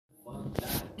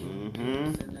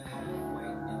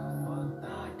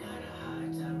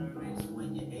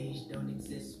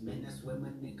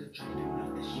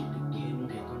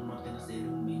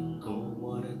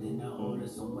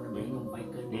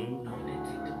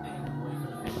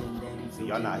See,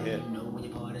 y'all not hip.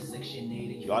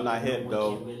 Y'all not hip,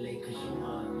 though.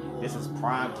 This is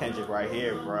prime Kendrick right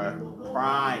here, bruh.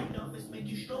 Prime.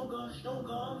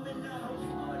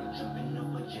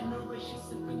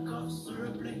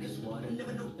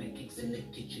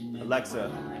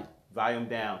 Alexa, volume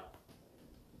down.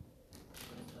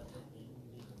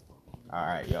 All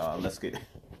right, y'all. Let's get.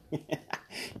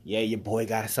 Yeah, your boy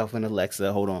got himself an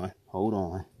Alexa. Hold on,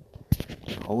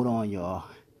 y'all.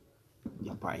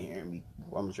 Y'all probably hearing me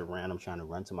rummage around. I'm trying to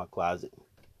run to my closet.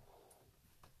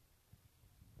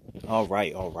 All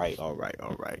right.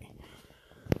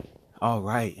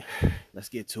 Let's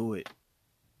get to it.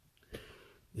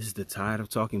 This is the Tired of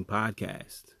Talking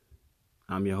podcast.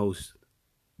 I'm your host,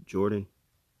 Jordan.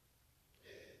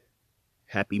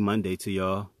 Happy Monday to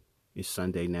y'all. It's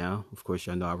Sunday now. Of course,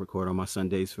 y'all know I record on my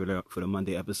Sundays for the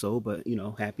Monday episode, but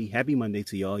happy Monday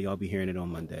to y'all. Y'all be hearing it on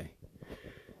Monday.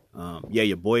 Yeah,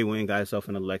 your boy went and got himself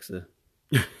an Alexa.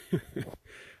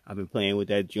 I've been playing with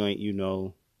that joint,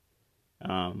 It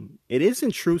is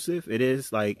intrusive. It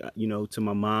is like, to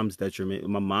my mom's detriment.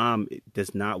 My mom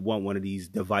does not want one of these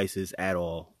devices at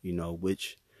all,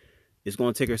 which is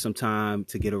going to take her some time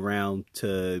to get around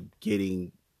to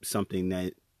getting something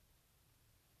that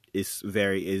is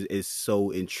so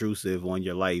intrusive on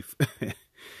your life.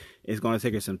 It's going to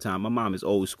take her some time. My mom is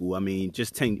old school. I mean,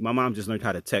 my mom just learned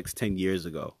how to text 10 years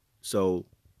ago. So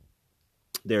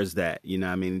there's that,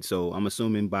 So I'm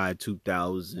assuming by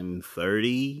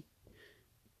 2030,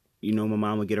 my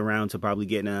mom would get around to probably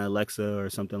getting an Alexa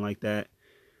or something like that.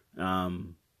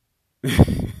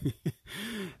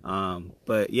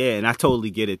 But yeah, and I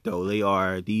totally get it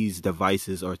though. These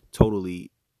devices are totally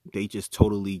just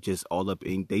all up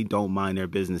in, they don't mind their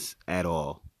business at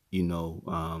all. You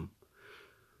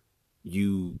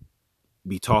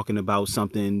be talking about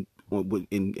something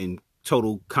in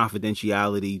total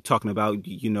confidentiality, talking about,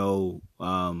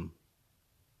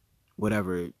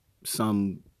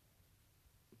 something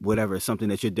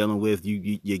that you're dealing with,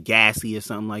 you're gassy or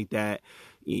something like that.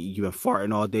 You've been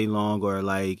farting all day long, or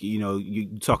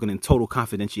you're talking in total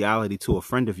confidentiality to a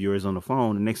friend of yours on the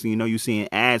phone. And next thing you know, you're seeing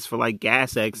ads for like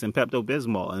Gas X and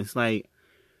Pepto-Bismol. And it's like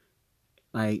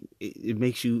it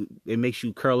makes you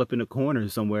curl up in a corner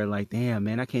somewhere like, damn,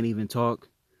 man, I can't even talk,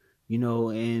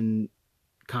 in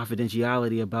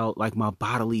confidentiality about like my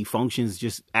bodily functions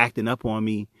just acting up on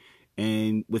me,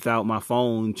 and without my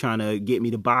phone trying to get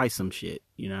me to buy some shit.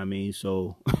 You know what I mean?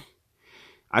 So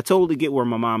I totally get where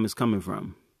my mom is coming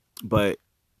from, but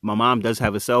my mom does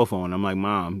have a cell phone. I'm like,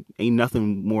 Mom, ain't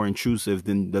nothing more intrusive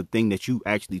than the thing that you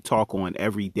actually talk on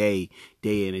every day,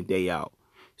 day in and day out.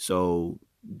 So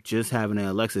just having an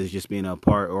Alexa is just being a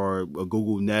part, or a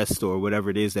Google Nest or whatever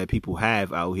it is that people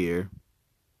have out here.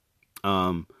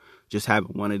 Just having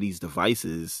one of these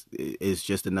devices is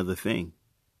just another thing,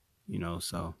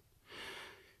 so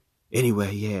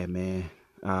anyway, yeah, man.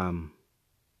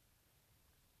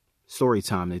 Story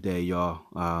time today, y'all.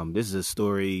 This is a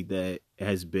story that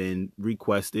has been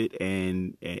requested,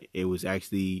 and it was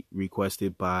actually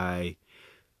requested by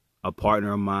a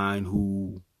partner of mine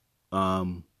who, a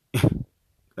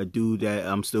dude that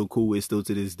I'm still cool with, still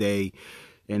to this day.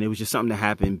 And it was just something that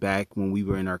happened back when we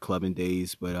were in our clubbing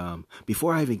days. But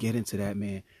before I even get into that,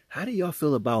 man, how do y'all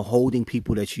feel about holding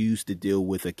people that you used to deal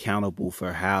with accountable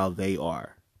for how they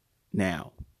are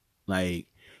now? And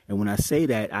when I say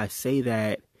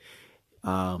that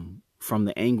from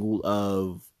the angle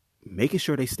of making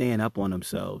sure they stand up on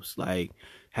themselves. Like,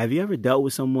 have you ever dealt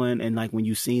with someone and like when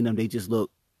you seen them, they just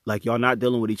look like y'all not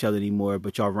dealing with each other anymore,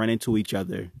 but y'all run into each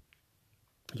other.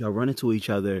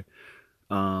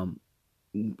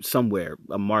 Somewhere,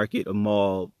 a market, a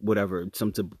mall, whatever,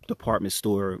 some department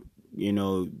store,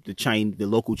 the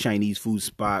local Chinese food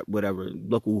spot, whatever,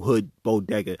 local hood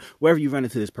bodega, wherever you run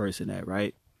into this person at,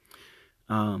 right?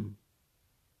 And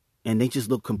they just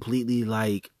look completely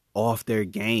like off their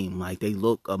game. Like they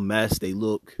look a mess. They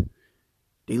look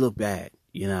bad.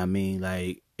 You know what I mean?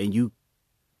 Like, and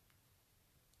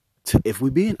if we're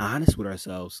being honest with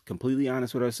ourselves, completely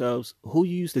honest with ourselves, who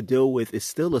you used to deal with is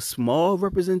still a small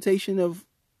representation of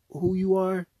who you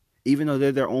are, even though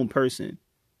they're their own person.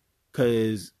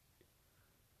 Because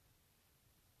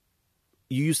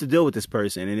you used to deal with this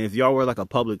person, and if y'all were like a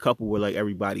public couple where like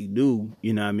everybody knew,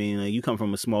 you know what I mean? Like you come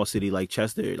from a small city like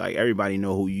Chester, like everybody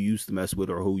know who you used to mess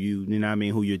with, or who you know what I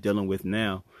mean, who you're dealing with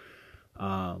now.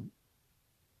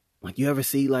 Like you ever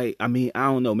see I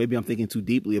don't know, maybe I'm thinking too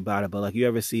deeply about it, but like you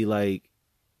ever see like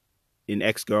an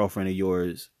ex-girlfriend of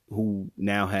yours who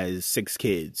now has 6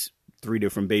 kids, 3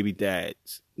 different baby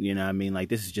dads, you know what I mean? Like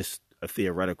this is just a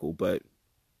theoretical,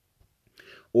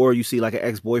 or you see like an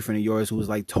ex-boyfriend of yours who was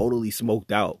like totally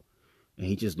smoked out And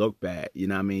he just looked bad. You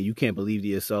know what I mean? You can't believe to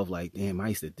yourself, like, damn, I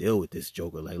used to deal with this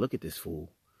joker. Like, look at this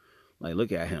fool. Like,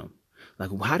 look at him.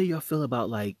 Like, how do y'all feel about,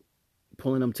 like,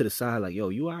 pulling them to the side? Like, yo,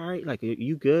 you all right? Like,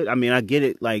 you good? I mean, I get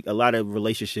it. Like, a lot of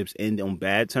relationships end on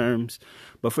bad terms.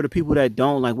 But for the people that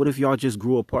don't, like, what if y'all just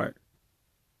grew apart?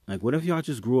 Like, what if y'all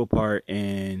just grew apart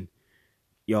and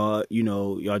y'all, you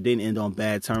know, y'all didn't end on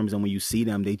bad terms, and when you see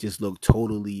them, they just look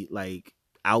totally, like,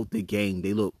 out the game.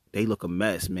 They look a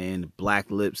mess, man. The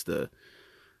black lips,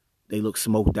 they look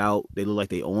smoked out. They look like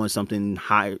they own something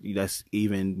higher that's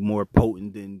even more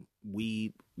potent than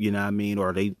weed, you know what I mean?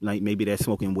 Or they, like, maybe they're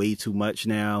smoking way too much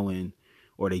now,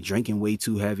 or they drinking way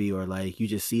too heavy, or like you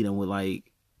just see them with,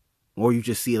 like, or you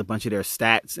just see a bunch of their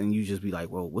stats and you just be like,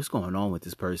 well, what's going on with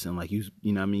this person? Like, you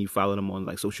know what I mean? You follow them on,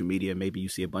 like, social media. Maybe you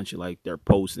see a bunch of, like, their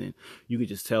posts, and you can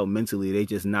just tell mentally they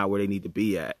just not where they need to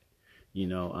be at. You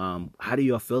know, how do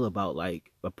y'all feel about,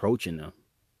 like, approaching them?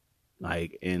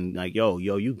 Like, and like, yo,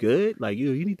 you good? Like,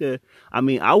 you need to, I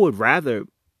mean, I would rather,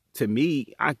 to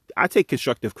me, I take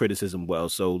constructive criticism well.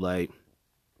 So, like,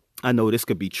 I know this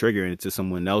could be triggering to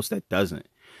someone else that doesn't.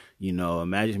 You know,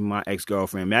 imagine my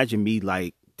ex-girlfriend, imagine me,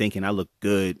 like, thinking I look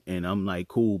good and I'm, like,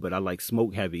 cool, but I, like,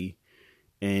 smoke heavy.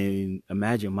 And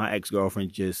imagine my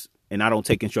ex-girlfriend just, and I don't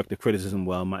take constructive criticism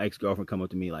well, my ex-girlfriend come up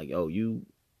to me like, yo, you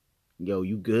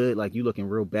good? Like, you looking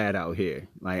real bad out here.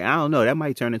 Like, I don't know. That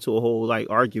might turn into a whole, like,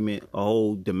 argument, a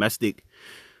whole domestic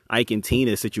Ike and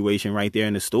Tina situation right there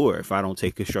in the store if I don't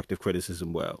take constructive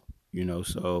criticism well, you know?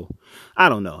 So I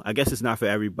don't know. I guess it's not for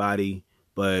everybody.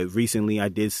 But recently I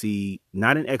did see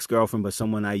not an ex-girlfriend, but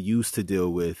someone I used to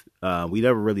deal with. We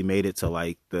never really made it to,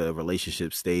 like, the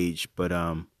relationship stage, but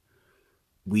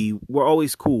we were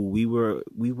always cool. We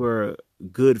were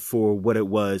good for what it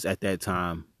was at that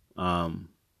time.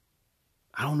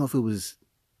 I don't know if it was,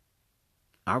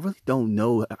 I really don't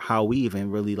know how we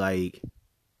even really, like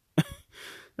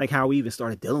how we even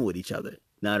started dealing with each other.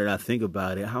 Now that I think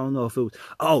about it, I don't know if it was,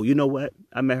 oh, you know what?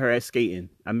 I met her at skating.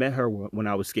 I met her when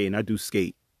I was skating. I do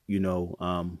skate, you know,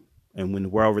 and when the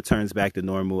world returns back to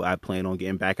normal, I plan on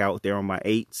getting back out there on my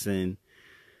eights and,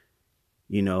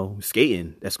 you know,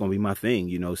 skating. That's going to be my thing,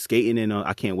 you know, skating. And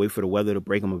I can't wait for the weather to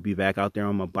break. I'm going to be back out there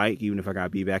on my bike, even if I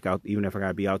got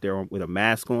to be out there with a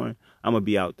mask on, I'm going to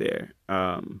be out there.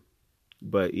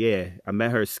 But yeah, I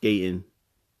met her skating.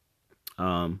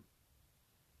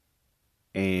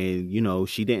 And, you know,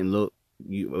 she didn't look,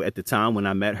 at the time when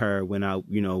I met her, when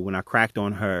I cracked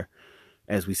on her,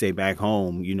 as we say back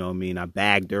home, you know what I mean? I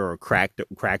bagged her or cracked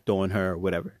on her or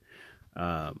whatever.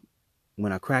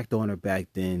 When I cracked on her back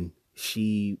then,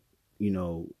 she, you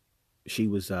know, she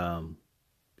was,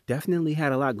 definitely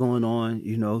had a lot going on.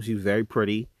 You know, she was very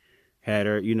pretty, had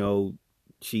her, you know,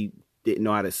 she didn't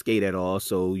know how to skate at all.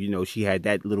 So, you know, she had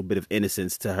that little bit of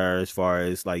innocence to her as far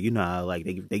as, like, you know, how, like,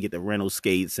 they get the rental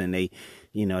skates and they,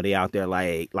 you know, they out there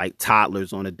like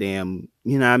toddlers on a damn,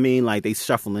 you know what I mean? Like, they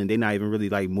shuffling, they not even really,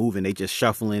 like, moving. They just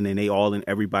shuffling, and they all in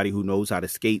everybody who knows how to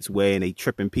skate's way, and they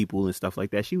tripping people and stuff like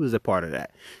that. She was a part of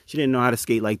that. She didn't know how to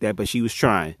skate like that, but she was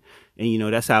trying. And, you know,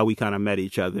 that's how we kind of met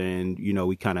each other, and, you know,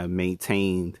 we kind of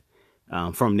maintained.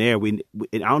 From there,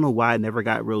 I don't know why it never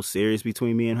got real serious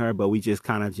between me and her, but we just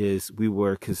kind of we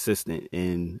were consistent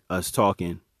in us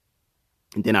talking.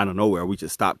 And then out of nowhere, we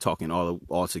just stopped talking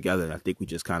all together. I think we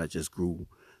just kind of just grew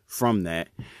from that.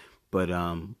 But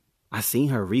I seen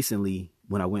her recently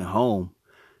when I went home,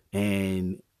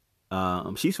 and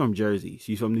she's from Jersey.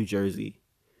 She's from New Jersey.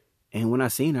 And when I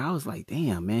seen her, I was like,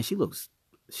 damn, man, she looks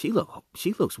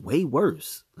way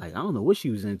worse. Like, I don't know what she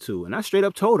was into. And I straight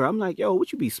up told her, I'm like, yo,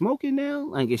 what you be smoking now?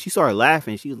 Like, and she started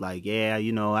laughing. She was like, yeah,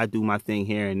 you know, I do my thing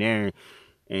here and there.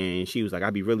 And she was like,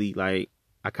 I be really, like,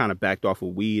 I kind of backed off of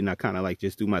weed, and I kind of, like,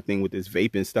 just do my thing with this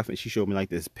vape and stuff. And she showed me, like,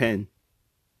 this pen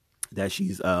that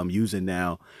she's using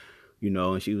now, you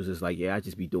know, and she was just like, yeah, I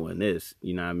just be doing this,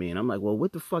 you know what I mean? I'm like, well,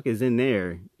 what the fuck is in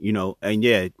there, you know? And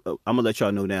yeah, I'm gonna let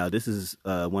y'all know now, this is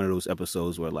one of those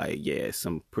episodes where, like, yeah,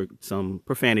 some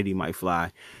profanity might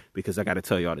fly, because I gotta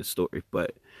tell y'all this story.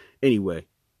 But anyway,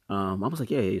 I was like,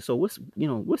 yeah, so what's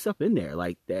up in there,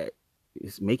 like, that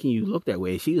is making you look that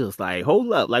way? She was like,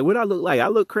 hold up, like, what I look like? I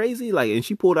look crazy? Like, and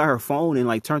she pulled out her phone and,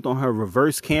 like, turned on her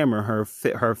reverse camera,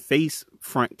 her face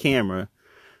front camera,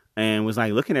 and was,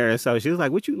 like, looking at herself. She was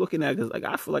like, what you looking at? Because, like,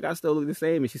 I feel like I still look the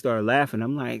same. And she started laughing.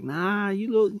 I'm like, nah,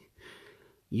 you look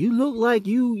like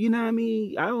you know what I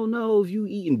mean? I don't know if you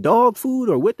eating dog food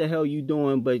or what the hell you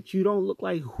doing, but you don't look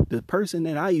like the person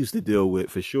that I used to deal with,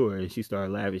 for sure. And she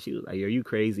started laughing. She was like, are you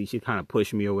crazy? She kind of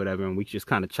pushed me or whatever, and we just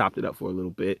kind of chopped it up for a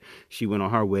little bit. She went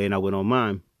on her way and I went on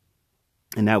mine.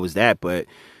 And that was that. But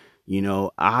You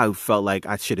know, I felt like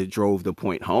I should have drove the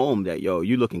point home that, yo,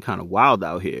 you looking kind of wild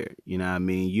out here. You know what I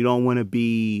mean? You don't want to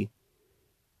be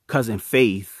Cousin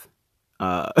Faith.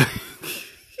 Uh,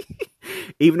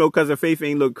 even though Cousin Faith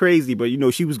ain't look crazy, but you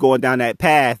know, she was going down that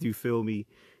path, you feel me?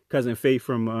 Cousin Faith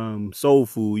from Soul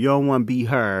Food. You don't want to be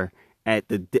her at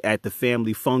the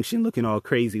family function looking all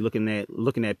crazy, looking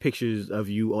at pictures of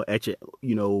you at your,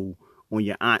 you know, on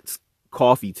your aunt's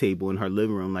coffee table in her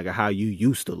living room, like how you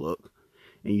used to look.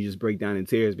 And you just break down in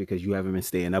tears because you haven't been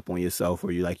staying up on yourself,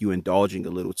 or you indulging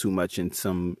a little too much in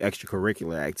some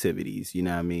extracurricular activities, you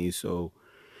know what I mean? So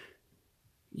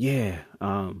yeah,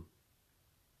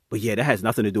 but yeah, that has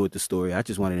nothing to do with the story. I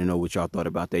just wanted to know what y'all thought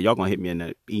about that. Y'all gonna hit me in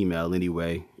the email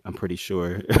anyway, I'm pretty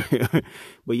sure.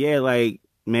 But yeah, like,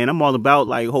 man, I'm all about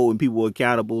like holding people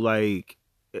accountable, like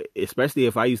especially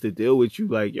if I used to deal with you,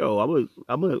 like, yo,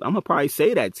 I'm gonna probably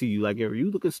say that to you. Like, if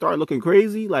you start looking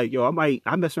crazy, like, yo,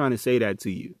 I mess around and say that to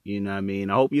you. You know what I mean?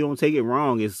 I hope you don't take it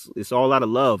wrong. It's all out of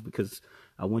love, because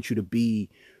I want you to be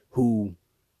who,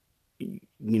 you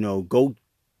know, go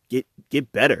get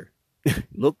better,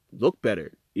 look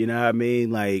better. You know what I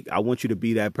mean? Like, I want you to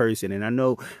be that person. And I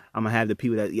know I'm gonna have the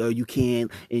people that, yo, you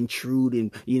can't intrude, and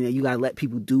you know, you gotta let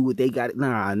people do what they got.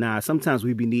 Nah. Sometimes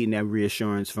we be needing that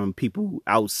reassurance from people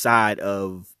outside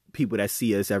of people that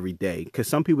see us every day. Because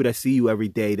some people that see you every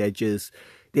day, that just,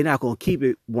 they're not gonna keep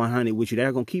it 100 with you. They're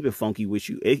not gonna keep it funky with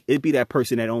you. It'd be that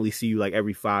person that only see you like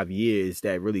every 5 years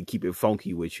that really keep it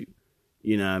funky with you.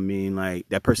 You know what I mean? Like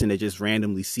that person that just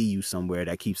randomly see you somewhere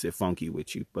that keeps it funky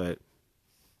with you. But,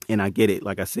 and I get it.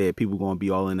 Like I said, people going to be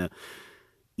all in the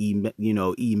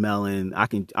emailing. I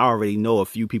already know a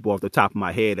few people off the top of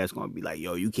my head that's going to be like,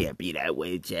 yo, you can't be that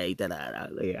way, Jay. Da, da, da.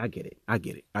 I get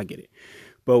it.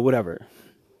 But whatever.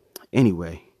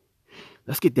 Anyway,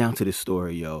 let's get down to this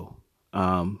story, yo.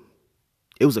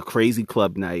 It was a crazy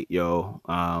club night, yo.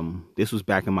 This was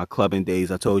back in my clubbing days.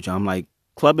 I told you, I'm like,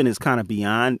 clubbing is kind of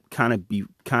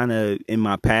in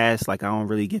my past. Like, I don't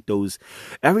really get those.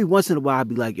 Every once in a while I'd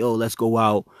be like, yo, let's go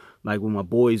out, like with my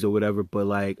boys or whatever. But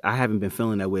like, I haven't been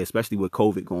feeling that way, especially with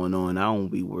COVID going on. I don't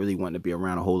be really wanting to be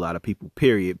around a whole lot of people,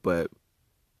 period. But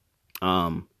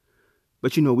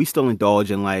you know, we still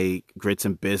indulge in like Grits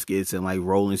and Biscuits and like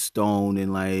Rolling Stone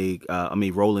and like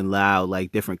Rolling Loud,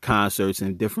 like different concerts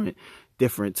and different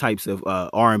types of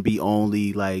R&B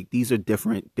only. Like, these are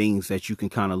different things that you can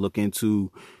kind of look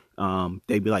into.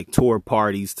 They'd be like tour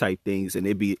parties type things, and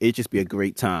it'd just be a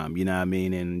great time, you know what I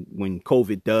mean? And when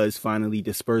COVID does finally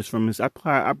disperse from us,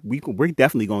 we're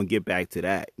definitely gonna get back to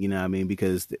that, you know what I mean?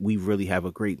 Because we really have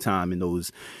a great time in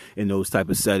those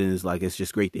type of settings. Like, it's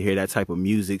just great to hear that type of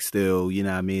music still, you know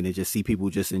what I mean? And just see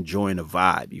people just enjoying the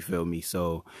vibe, you feel me?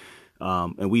 So,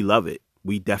 and we love it.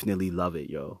 We definitely love it,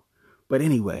 yo. But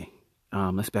anyway,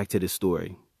 let's back to this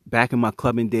story. Back in my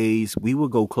clubbing days, we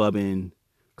would go clubbing.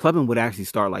 Clubbing would actually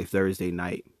start like Thursday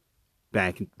night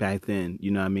back then. You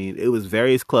know what I mean? It was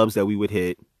various clubs that we would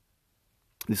hit.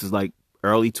 This is like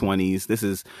early 20s. This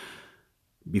is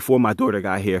before my daughter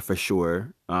got here for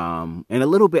sure. And a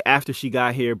little bit after she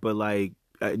got here, but like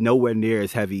nowhere near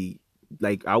as heavy.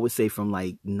 Like, I would say from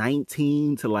like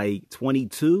 19 to like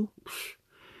 22.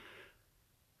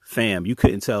 Fam, you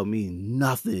couldn't tell me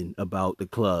nothing about the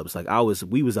clubs. Like,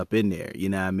 we was up in there, you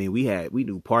know what I mean? We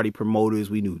knew party promoters,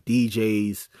 we knew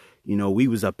DJs, you know, we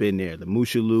was up in there. The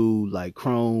Mushaloo, like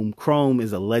Chrome. Chrome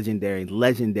is a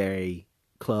legendary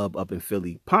club up in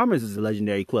Philly. Palmer's is a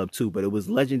legendary club too, but it was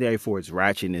legendary for its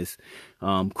ratchetness.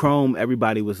 Chrome,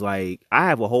 everybody was like, I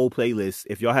have a whole playlist.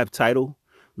 If y'all have Tidal,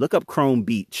 look up Chrome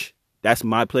Beach. That's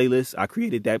my playlist. I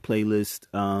created that playlist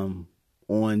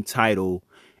on Tidal.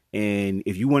 And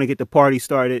if you want to get the party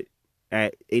started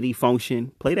at any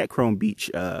function, play that Chrome Beach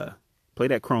playlist.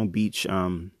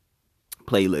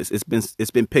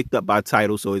 It's been picked up by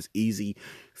Tidal, so it's easy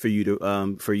for you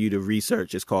to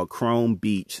research. It's called Chrome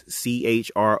Beach,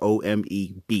 CHROME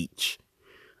Beach.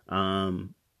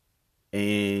 And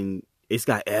it's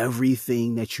got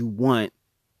everything that you want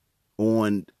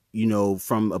on, you know,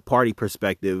 from a party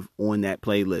perspective on that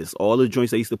playlist. All the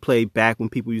joints I used to play back when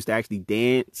people used to actually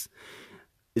dance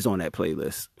is on that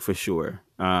playlist for sure.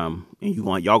 And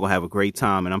y'all gonna have a great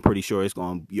time, and I'm pretty sure it's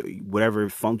gonna, whatever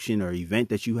function or event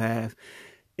that you have,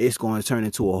 it's going to turn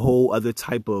into a whole other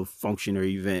type of function or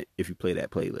event if you play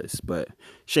that playlist. But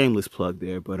shameless plug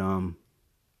there. But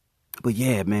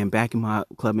yeah, man, back in my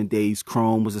clubbing days,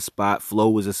 Chrome was a spot, Flow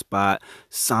was a spot,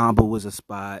 Samba was a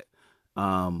spot.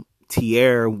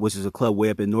 Tierra, which is a club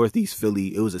way up in Northeast Philly,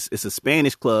 it's a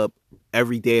Spanish club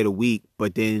every day of the week,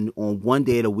 but then on one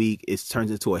day of the week it turns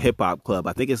into a hip-hop club.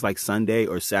 I think it's like Sunday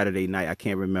or Saturday night, I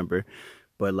can't remember,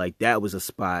 but like that was a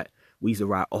spot. We used to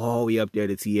ride all the way up there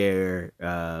to Tierra.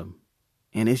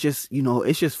 And it's just,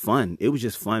 it's just fun. It was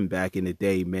just fun back in the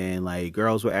day, man. Like,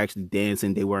 girls were actually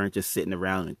dancing. They weren't just sitting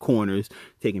around in corners,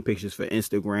 taking pictures for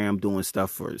Instagram, doing stuff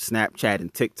for Snapchat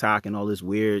and TikTok and all this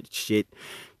weird shit.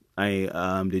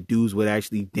 The dudes would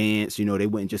actually dance. They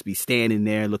wouldn't just be standing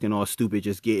there looking all stupid,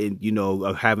 just getting,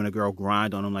 having a girl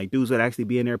grind on them. Like, dudes would actually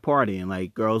be in there partying.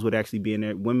 Like, girls would actually be in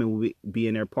there, women would be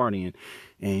in there partying.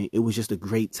 And it was just a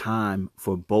great time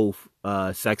for both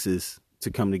sexes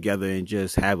to come together and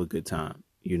just have a good time,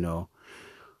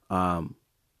 But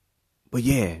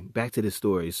yeah, back to the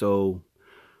story. So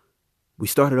we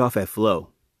started off at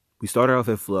Flow.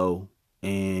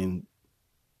 And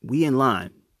we in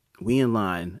line. We are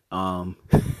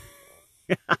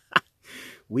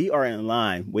in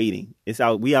line waiting.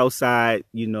 We outside,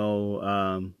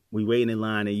 we waiting in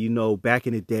line. And back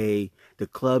in the day, the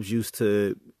clubs used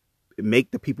to make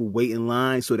the people wait in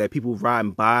line so that people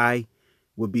riding by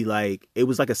would be like, it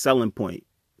was like a selling point.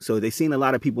 So they seen a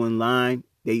lot of people in line.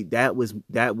 That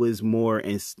was more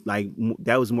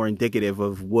indicative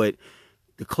of what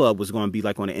the club was going to be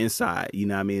like on the inside. You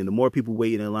know what I mean? The more people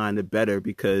waiting in line, the better,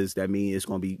 because that means it's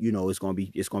going to be,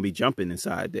 it's going to be jumping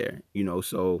inside there,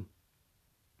 so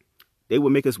they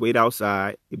would make us wait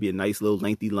outside. It'd be a nice little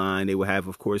lengthy line. They would have,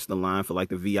 of course, the line for like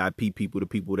the VIP people, the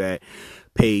people that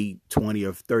paid $20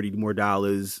 or $30 more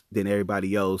than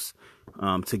everybody else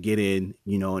to get in,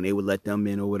 and they would let them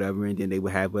in or whatever. And then they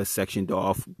would have us sectioned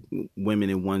off, women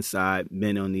in one side,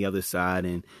 men on the other side.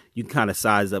 And you kind of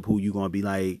size up who you're going to be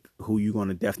like, who you're going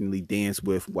to definitely dance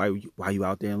with while you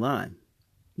out there in line,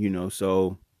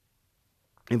 so,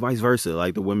 and vice versa.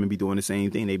 Like, the women be doing the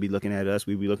same thing. They be looking at us,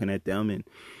 we be looking at them, and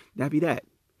that'd be that.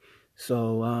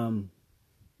 So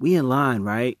we in line,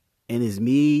 right? And it's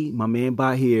me, my man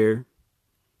Bahir,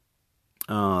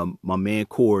 my man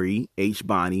Corey, H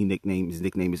Bonnie, his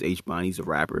nickname is H Bonnie. He's a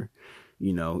rapper.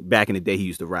 Back in the day he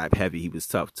used to rap heavy. He was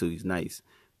tough too. He's nice.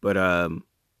 But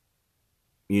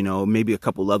maybe a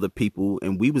couple other people,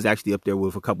 and we was actually up there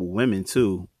with a couple women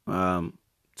too.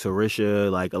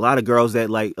 Tarisha, like a lot of girls that,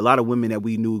 like a lot of women that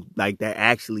we knew, like that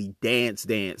actually dance,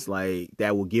 like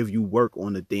that will give you work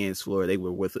on the dance floor. They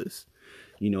were with us.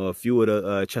 A few of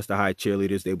the Chester High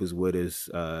cheerleaders, they was with us.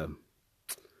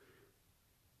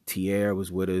 Tierra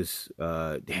was with us.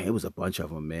 It was a bunch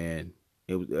of them, man.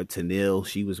 It was Tanil,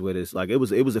 she was with us. Like, it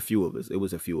was a few of us. It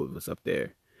was a few of us up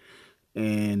there.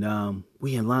 And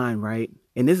we in line, right?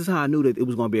 And this is how I knew that it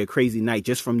was going to be a crazy night,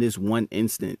 just from this one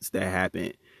instance that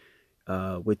happened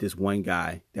with this one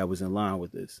guy that was in line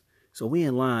with us. So we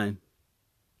in line.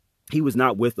 He was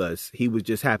not with us. He was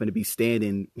just happened to be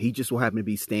standing. He just so happened to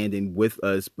be standing with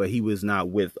us, but he was not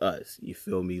with us. You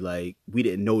feel me? Like, we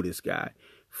didn't know this guy.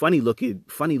 Funny looking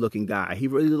guy. He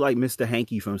really looked like Mr.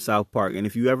 Hanky from South Park. And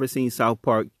if you ever seen South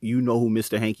Park, you know who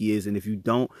Mr. Hanky is. And if you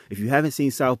haven't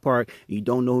seen South Park and you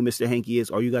don't know who Mr. Hanky is,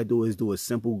 all you gotta do is do a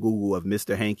simple Google of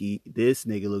Mr. Hanky. This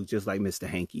nigga looks just like Mr.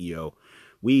 Hanky, yo.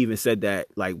 We even said that,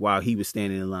 like, while he was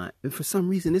standing in line. And for some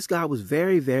reason, this guy was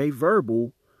very, very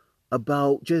verbal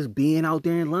about just being out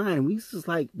there in line. And we just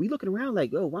like, we looking around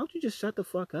like, yo, why don't you just shut the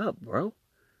fuck up, bro?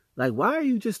 Like, why are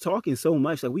you just talking so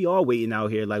much? Like, we all waiting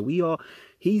out here. Like,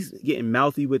 he's getting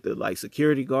mouthy with the, like,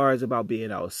 security guards about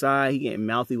being outside. He getting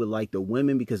mouthy with, like, the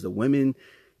women because the women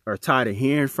are tired of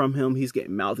hearing from him. He's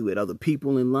getting mouthy with other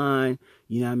people in line.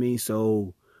 You know what I mean?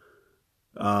 So,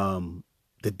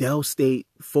 the Dell State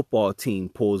football team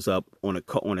pulls up on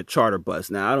a charter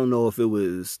bus. Now, I don't know if it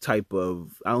was some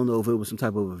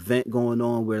type of event going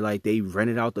on where, like, they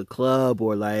rented out the club,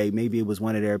 or like maybe it was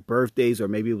one of their birthdays, or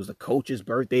maybe it was a coach's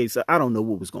birthday. So I don't know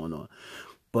what was going on,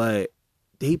 but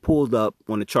they pulled up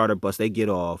on a charter bus. They get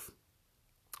off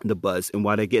the bus, and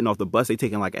while they're getting off the bus, they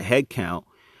taking like a head count,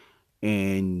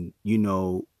 and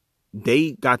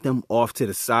they got them off to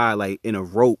the side, like in a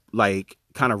rope, like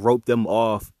kind of roped them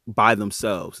off by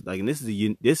themselves. Like, and this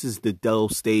is the Dell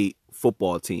State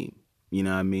football team. You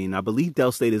know what I mean? I believe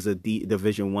Dell State is a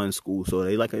Division I school, so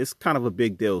it's kind of a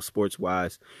big deal sports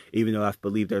wise. Even though I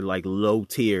believe they're like low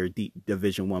tier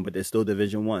Division I, but they're still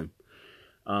Division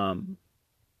I.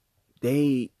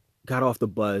 They got off the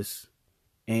bus,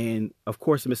 and of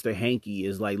course Mr. Hanky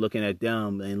is like looking at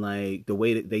them, and like the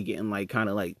way that they getting like kind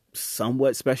of like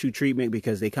somewhat special treatment,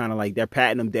 because they kind of like, they're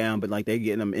patting them down, but like they're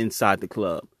getting them inside the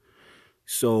club.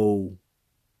 So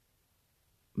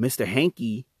Mr.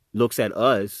 Hanky looks at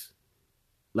us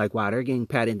like, while they're getting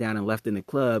patted down and left in the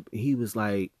club, he was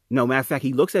like, no, matter of fact,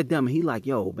 he looks at them and he like,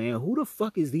 yo, man, who the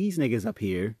fuck is these niggas up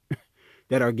here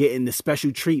that are getting the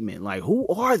special treatment? Like, who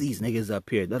are these niggas up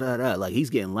here? Da, da, da. Like, he's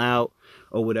getting loud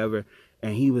or whatever.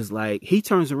 And he was like, he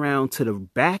turns around to the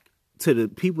back to the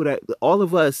people that all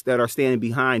of us that are standing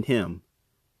behind him.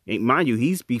 And mind you,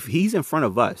 he's in front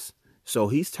of us. So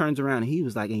he turns around and he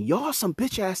was like, and y'all some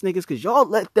bitch ass niggas, cause y'all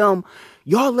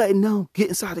letting them get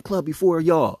inside the club before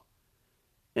y'all.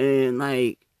 And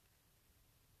like,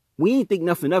 we ain't think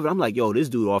nothing of it. I'm like, yo, this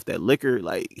dude off that liquor,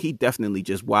 like, he definitely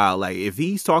just wild. Like, if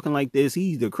he's talking like this,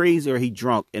 he's either crazy or he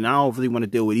drunk. And I don't really want to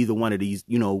deal with either one of these,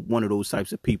 one of those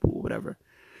types of people or whatever.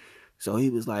 So he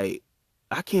was like,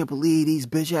 I can't believe these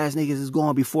bitch ass niggas is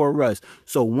going before us.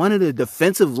 So one of the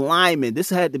defensive linemen, this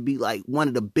had to be like one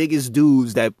of the biggest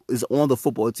dudes that is on the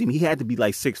football team. He had to be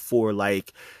like 6'4",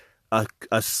 like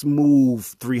a smooth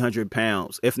 300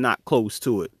 pounds, if not close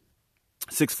to it.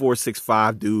 6'4",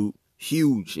 6'5", dude.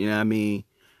 Huge, you know what I mean?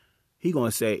 He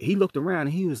looked around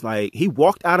and he was like, he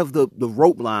walked out of the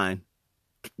rope line,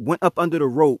 went up under the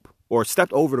rope or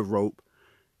stepped over the rope,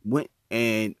 went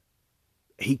and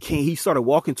he started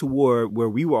walking toward where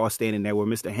we were all standing there, where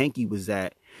Mr. Hankey was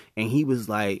at. And he was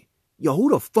like, yo, who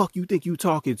the fuck you think you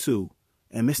talking to?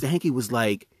 And Mr. Hankey was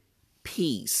like,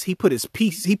 peace. He put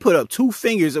up 2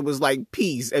 fingers and was like,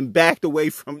 peace, and backed away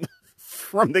from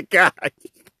the guy.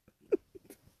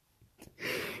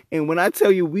 And when I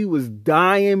tell you we was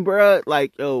dying, bruh,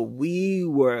 like, yo, we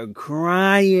were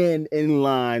crying in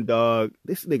line, dog.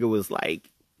 This nigga was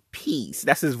like, peace.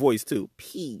 That's his voice too.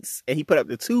 Peace. And he put up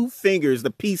the 2 fingers,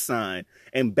 the peace sign,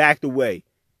 and backed away.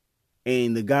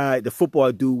 And the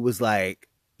football dude was like,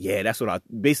 yeah,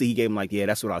 basically he gave him like, yeah,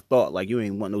 that's what I thought. Like, you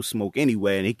ain't want no smoke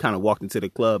anyway. And he kind of walked into the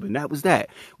club, and that was that.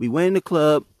 We went in the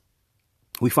club.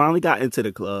 We finally got into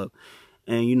the club,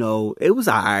 and it was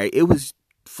all right.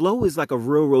 Flow is like a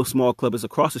real small club. It's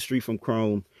across the street from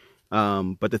Chrome.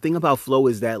 But the thing about Flow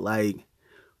is that, like,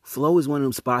 Flow is one of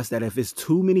them spots that if it's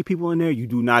too many people in there, you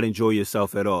do not enjoy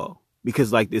yourself at all.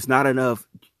 Because, like, it's not enough.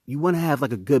 You want to have,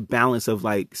 like, a good balance of,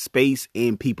 like, space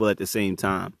and people at the same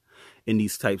time in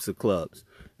these types of clubs.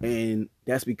 And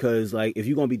that's because, like, if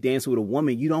you're going to be dancing with a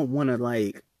woman, you don't want to,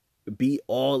 like, be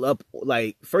all up.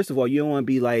 Like, first of all, you don't want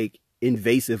to be, like,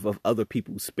 invasive of other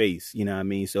people's space, you know what I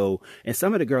mean? So, and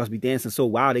some of the girls be dancing so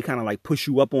wild, they kind of, like, push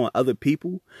you up on other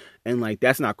people. And, like,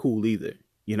 that's not cool either.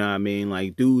 You know what I mean?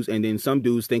 Like, dudes, and then some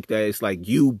dudes think that it's like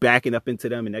you backing up into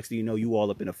them, and next thing you know, you all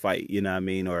up in a fight, you know what I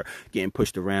mean? Or getting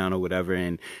pushed around or whatever,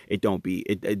 and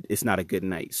it's not a good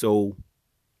night. So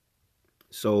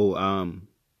while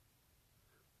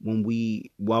we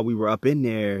were up in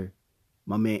there,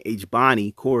 my man H.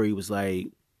 Bonnie, Corey, was like,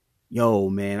 yo,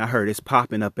 man, I heard it's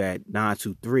popping up at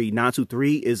 923.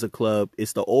 923 is a club.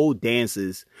 It's the old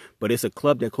Dances, but it's a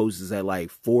club that closes at like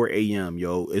 4 a.m.,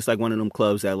 yo. It's like one of them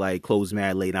clubs that like close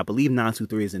mad late. And I believe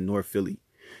 923 is in North Philly.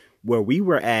 Where we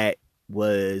were at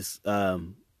was, I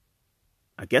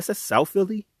guess that's South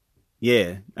Philly.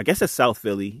 Yeah, I guess that's South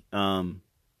Philly.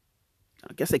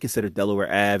 I guess they consider Delaware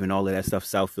Ave and all of that stuff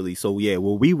South Philly. So yeah,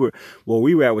 where we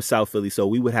were at was South Philly. So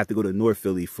we would have to go to North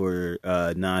Philly for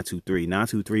 923.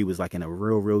 923 was like in a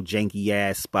real janky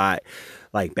ass spot,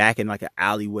 like back in like an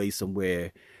alleyway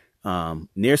somewhere,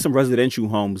 near some residential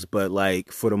homes. But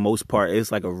like for the most part,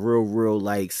 it's like a real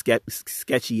like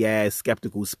sketchy ass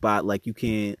skeptical spot. Like you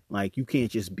can't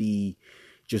just be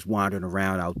wandering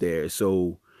around out there.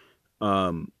 So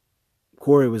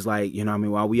Corey was like, you know what I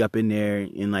mean, while we up in there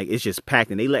and like it's just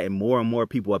packed and they letting more and more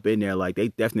people up in there, like they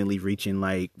definitely reaching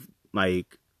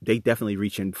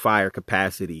fire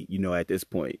capacity, at this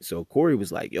point. So Corey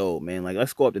was like, yo, man, like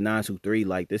let's go up to 923.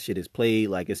 Like this shit is played.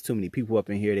 Like it's too many people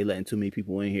up in here. They letting too many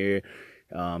people in here.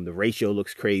 The ratio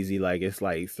looks crazy. Like it's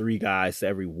like 3 guys to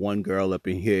every 1 girl up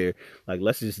in here. Like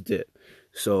let's just dip.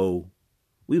 So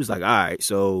we was like, all right.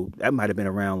 So that might have been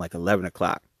around like 11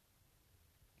 o'clock.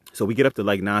 So we get up to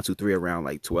like 923 around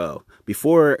like 12.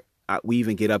 Before we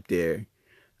even get up there,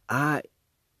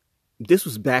 this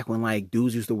was back when like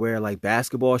dudes used to wear like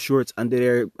basketball shorts under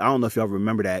there. I don't know if y'all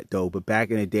remember that though, but back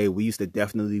in the day, we used to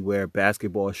definitely wear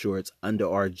basketball shorts under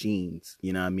our jeans.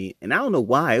 You know what I mean? And I don't know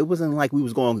why. It wasn't like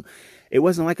it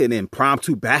wasn't like an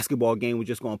impromptu basketball game was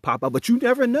just going to pop up, but you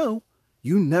never know.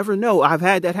 You never know. I've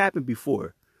had that happen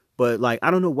before, but like,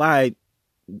 I don't know why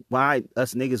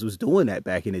us niggas was doing that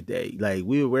back in the day. Like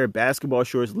we would wear basketball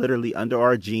shorts literally under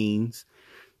our jeans.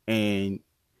 And,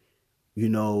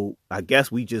 I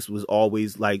guess we just was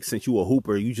always like, since you a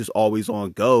hooper, you just always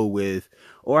on go with,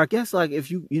 or I guess like if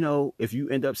you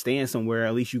end up staying somewhere,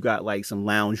 at least you got like some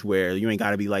lounge wear. You ain't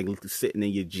got to be like sitting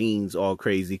in your jeans all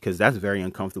crazy. Cause that's very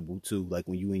uncomfortable too. Like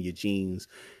when you in your jeans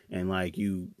and like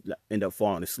you end up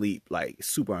falling asleep, like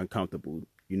super uncomfortable.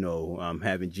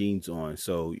 Having jeans on.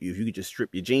 So if you could just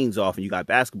strip your jeans off and you got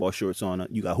basketball shorts on,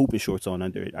 you got hooping shorts on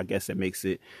under it, I guess it makes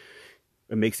it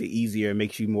easier. It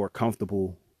makes you more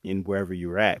comfortable in wherever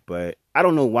you're at. But I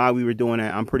don't know why we were doing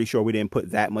that. I'm pretty sure we didn't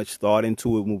put that much thought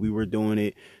into it when we were doing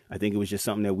it. I think it was just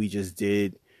something that we just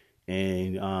did.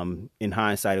 And in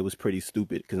hindsight, it was pretty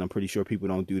stupid because I'm pretty sure people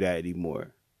don't do that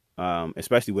anymore.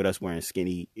 Especially with us wearing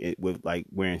skinny,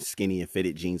 wearing skinny and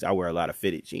fitted jeans. I wear a lot of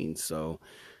fitted jeans, so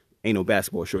ain't no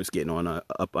basketball shorts getting on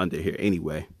up under here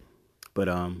anyway. But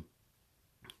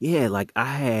yeah, like I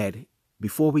had,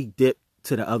 before we dipped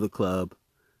to the other club,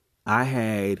 I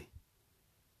had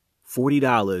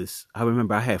 $40. I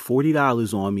remember I had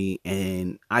 $40 on me,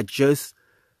 and I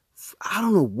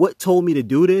don't know what told me to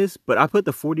do this, but I put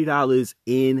the $40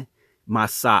 in my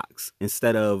socks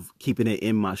instead of keeping it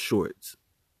in my shorts.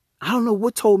 I don't know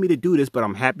what told me to do this, but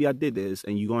I'm happy I did this,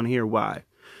 and you're going to hear why.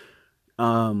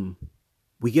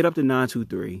 We get up to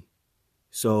 923,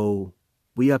 so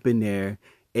we up in there,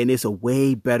 and it's a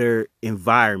way better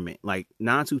environment. Like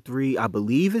 923, I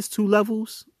believe it's 2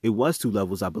 levels. It was 2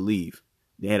 levels, I believe.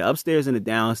 They had upstairs and the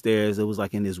downstairs. It was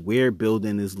like in this weird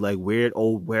building, this like weird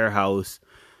old warehouse,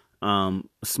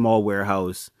 small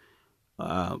warehouse.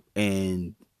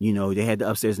 And, you know, they had the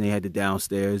upstairs and they had the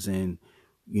downstairs, and,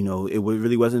 you know, it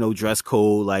really wasn't no dress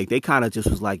code. Like they kind of just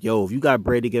was like, yo, if you got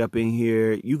bread to get up in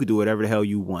here, you could do whatever the hell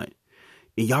you want.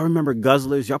 And y'all remember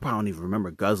Guzzlers? Y'all probably don't even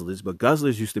remember Guzzlers, but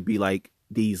Guzzlers used to be like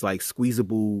these like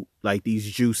squeezable, like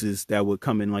these juices that would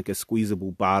come in like a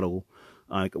squeezable bottle,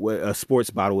 like a sports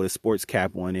bottle with a sports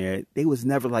cap on there. They was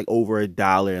never like over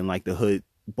 $1 in like the hood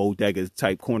bodega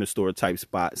type corner store type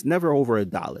spots. Never over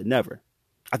 $1. Never.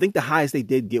 I think the highest they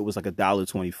did get was like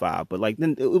 $1.25, but like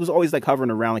then it was always like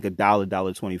hovering around like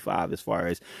 $1.25 as far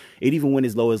as it even went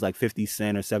as low as like 50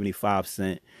 cents or 75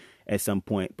 cents at some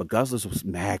point. But Guzzlers was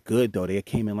mad good though. They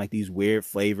came in like these weird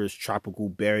flavors, tropical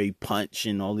berry punch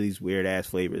and all of these weird ass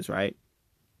flavors, right?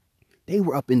 They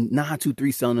were up in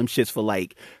 923 selling them shits for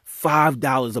like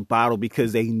 $5 a bottle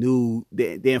because they knew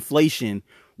the inflation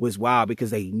was wild,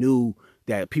 because they knew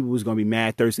that people was going to be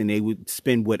mad thirsty and they would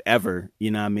spend whatever,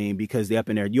 you know what I mean? Because you up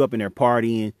in there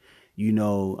partying, you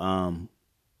know,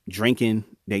 drinking,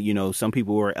 that, you know, some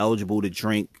people were eligible to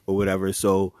drink or whatever.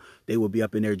 So they would be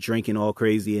up in there drinking all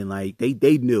crazy, and like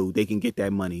they knew they can get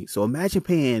that money. So imagine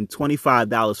paying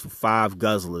 $25 for 5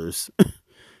 Guzzlers.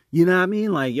 You know what I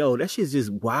mean? Like, yo, that shit's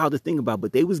just wild to think about,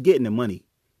 but they was getting the money.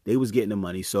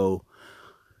 So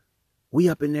we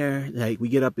up in there, like we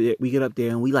get up there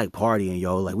and we like partying,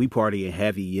 yo. Like we partying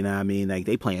heavy, you know what I mean? Like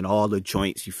they playing all the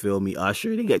joints, you feel me?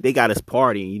 Usher, they got us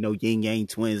partying, you know, Yin Yang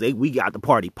Twins. We got the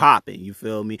party popping, you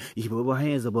feel me? You put our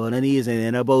hands up on our knees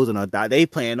and elbows and our thigh. They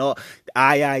playing all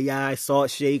Salt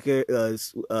Shaker,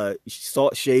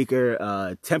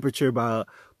 Temperature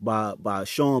by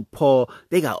Sean Paul.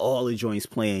 They got all the joints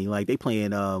playing. Like they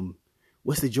playing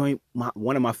what's the joint?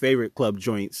 One of my favorite club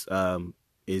joints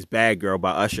is Bad Girl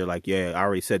by Usher. Like, yeah, I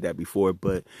already said that before,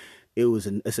 but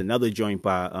it's another joint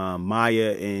by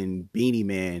Maya and Beanie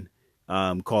Man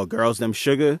called Girls Them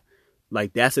Sugar.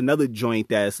 Like that's another joint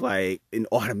that's like an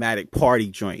automatic party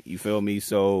joint, you feel me?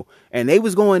 So, and they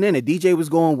was going in, the DJ was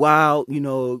going wild, you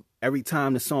know. Every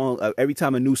time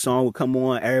a new song would come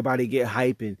on, everybody get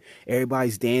hype and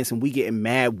everybody's dancing. We getting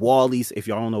mad wallies. If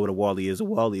y'all don't know what a wally is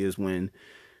when,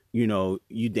 you know,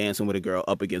 you dancing with a girl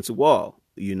up against a wall,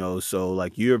 you know. So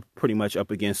like you're pretty much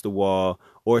up against the wall,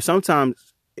 or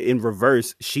sometimes in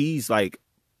reverse, she's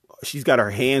got her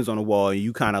hands on the wall and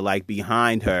you kind of like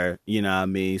behind her, you know what I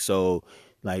mean? So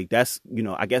like that's, you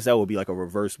know, I guess that would be like a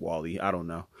reverse wally. I don't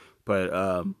know,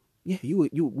 but yeah,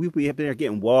 we be up there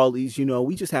getting wallies, you know.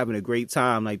 We just having a great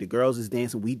time. Like the girls is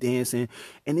dancing, we dancing,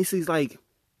 and this is like,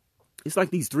 it's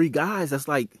like these 3 guys that's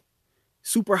like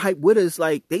super hype with us.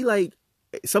 Like they like,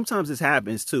 sometimes this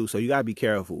happens too, so you gotta be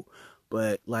careful.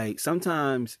 But like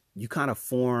sometimes you kind of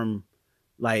form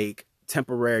like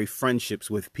temporary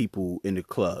friendships with people in the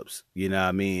clubs, you know what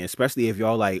I mean? Especially if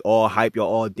y'all like all hype,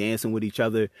 y'all all dancing with each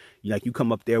other. Like you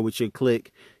come up there with your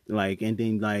clique, like, and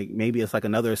then like maybe it's like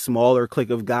another smaller clique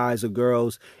of guys or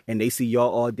girls, and they see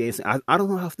y'all all dancing. I don't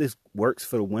know if this works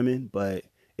for the women, but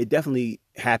it definitely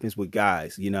happens with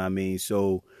guys, you know what I mean?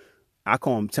 So I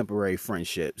call them temporary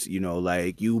friendships, you know.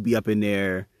 Like you be up in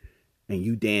there and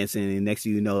you dancing, and next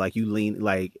thing you know, like you lean,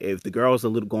 like if the girl's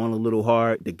going a little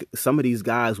hard, some of these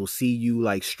guys will see you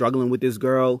like struggling with this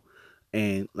girl,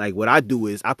 and like what I do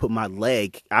is I put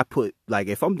like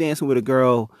if I'm dancing with a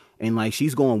girl and like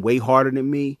she's going way harder than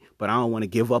me, but I don't want to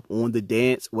give up on the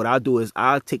dance, what I do is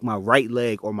I take my right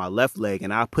leg or my left leg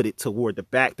and I put it toward the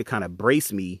back to kind of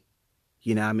brace me,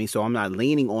 you know what I mean? So I'm not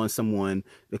leaning on someone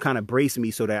to kind of brace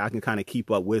me so that I can kind of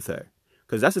keep up with her.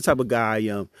 Because that's the type of guy I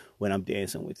am when I'm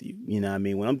dancing with you. You know what I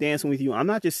mean? When I'm dancing with you, I'm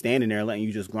not just standing there letting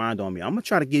you just grind on me. I'm going to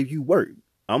try to give you work.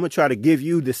 I'm going to try to give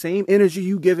you the same energy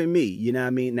you giving me. You know what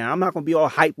I mean? Now, I'm not going to be all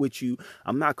hype with you.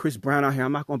 I'm not Chris Brown out here.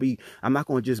 I'm not going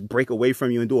to just break away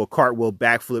from you and do a cartwheel,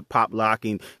 backflip, pop lock,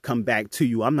 and come back to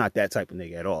you. I'm not that type of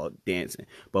nigga at all, dancing.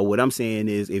 But what I'm saying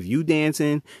is, if you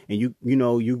dancing and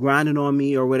you grinding on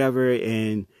me or whatever,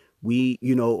 and we,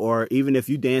 or even if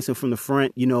you dancing from the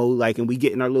front, like, and we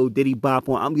getting our little ditty bop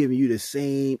on, I'm giving you the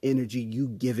same energy you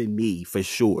giving me for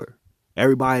sure.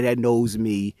 Everybody that knows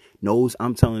me knows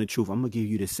I'm telling the truth. I'm going to give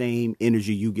you the same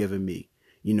energy you giving me,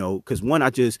 because one,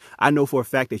 I know for a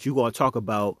fact that you're going to talk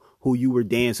about who you were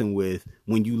dancing with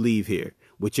when you leave here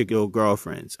with your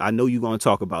girlfriends. I know you're going to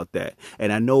talk about that.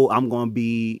 And I know I'm going to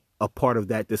be a part of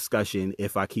that discussion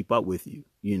if I keep up with you.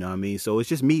 You know what I mean? So it's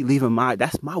just me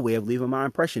that's my way of leaving my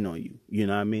impression on you. You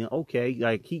know what I mean? Okay.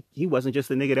 Like he wasn't just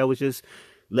a nigga that was just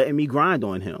letting me grind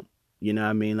on him. You know what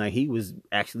I mean? Like, he was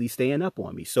actually staying up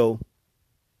on me. So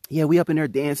yeah, we up in there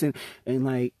dancing, and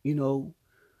like,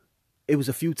 it was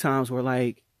a few times where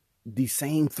like these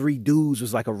same three dudes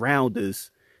was like around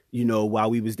us, while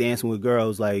we was dancing with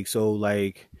girls. Like, so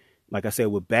like I said,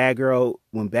 with Bad Girl,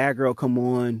 when Bad Girl come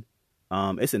on,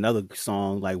 it's another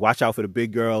song, like Watch Out for the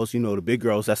Big Girls. The big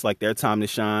girls, that's like their time to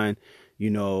shine.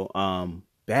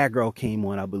 Bad Girl came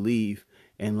on, I believe.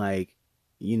 And like,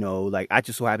 like I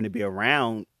just so happened to be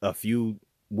around a few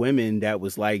women that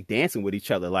was like dancing with each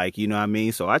other, like, you know what I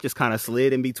mean? So I just kind of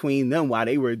slid in between them while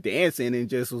they were dancing and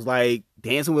just was like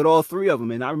dancing with all three of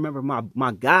them. And I remember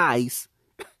my guys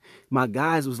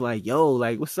was like, yo,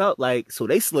 like, what's up? Like, so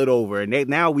they slid over, and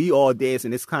now we all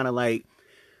dancing. It's kind of like,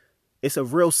 it's a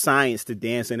real science to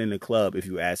dancing in the club, if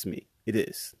you ask me. It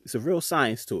is. It's a real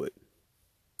science to it.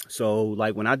 So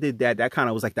like when I did that kind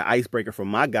of was like the icebreaker for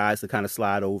my guys to kind of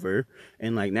slide over,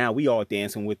 and like now we all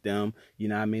dancing with them, you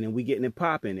know what I mean? And we getting it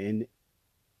popping.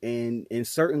 And in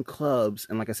certain clubs,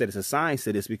 and like I said, it's a science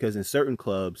to this, because in certain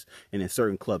clubs and in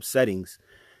certain club settings,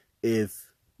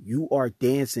 if you are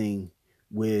dancing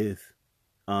with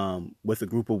a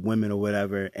group of women or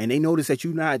whatever, and they notice that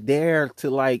you're not there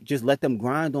to like just let them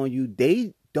grind on you,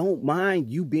 they don't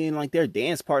mind you being like their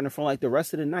dance partner for like the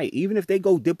rest of the night. Even if they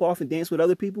go dip off and dance with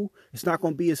other people, it's not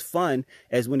going to be as fun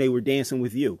as when they were dancing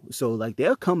with you. So like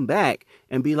they'll come back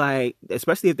and be like,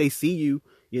 especially if they see you,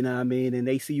 you know what I mean, and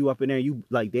they see you up in there, you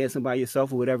like dancing by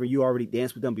yourself or whatever, you already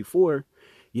danced with them before.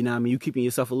 You know what I mean? You keeping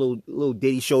yourself a little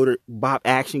ditty shoulder bop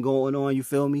action going on, you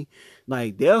feel me?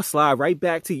 Like, they'll slide right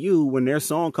back to you when their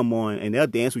song come on, and they'll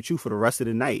dance with you for the rest of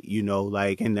the night,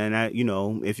 like, and then,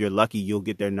 if you're lucky, you'll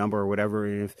get their number or whatever.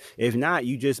 And if not,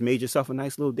 you just made yourself a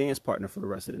nice little dance partner for the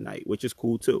rest of the night, which is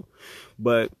cool too.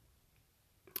 But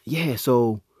yeah,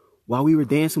 so while we were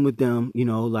dancing with them,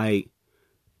 like,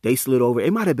 they slid over.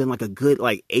 It might have been like a good,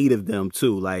 like 8 of them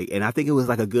too. Like, and I think it was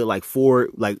like a good, like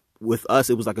 4, like, with us,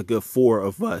 it was like a good 4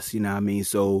 of us, you know what I mean?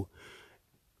 So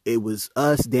it was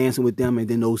us dancing with them. And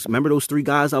then remember those 3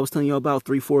 guys I was telling you about,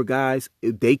 3, 4 guys,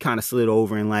 they kind of slid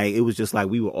over, and like, it was just like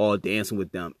we were all dancing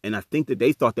with them. And I think that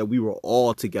they thought that we were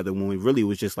all together when we really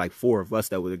was just like 4 of us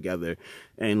that were together.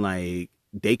 And like,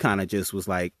 they kind of just was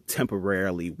like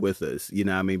temporarily with us, you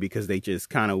know what I mean? Because they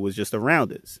just kind of was just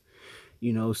around us,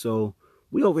 so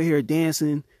we over here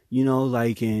dancing,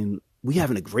 like, and we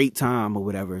having a great time or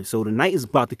whatever. So the night is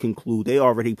about to conclude. They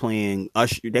already playing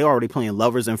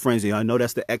Lovers and Frenzy. I know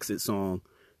that's the exit song.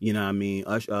 You know what I mean?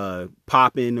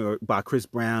 Poppin' or by Chris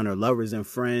Brown, or Lovers and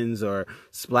Friends, or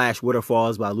Splash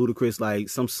Waterfalls by Ludacris, like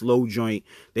some slow joint.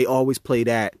 They always play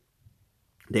that.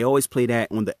 They always play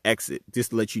that on the exit, just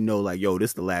to let you know, like, yo,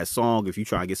 this is the last song. If you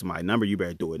try to get somebody's number, you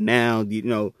better do it now.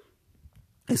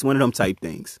 It's one of them type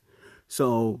things.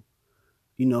 So,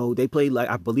 they played, like,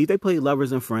 I believe they played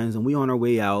Lovers and Friends, and we on our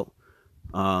way out.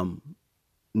 I'm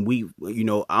being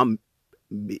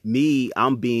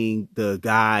the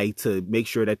guy to make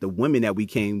sure that the women that we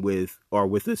came with are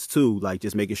with us too. Like,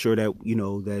 just making sure that,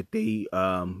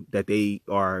 that they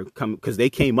are coming, because they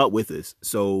came up with us.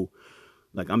 So,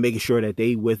 like, I'm making sure that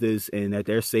they with us and that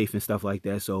they're safe and stuff like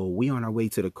that. So we on our way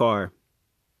to the car.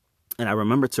 And I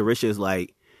remember Tarisha's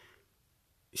like,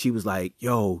 she was like,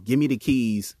 yo, give me the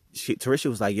keys. Tarisha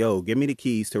was like, yo, give me the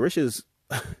keys. Tarisha is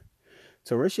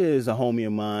a homie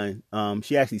of mine.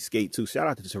 She actually skate too. Shout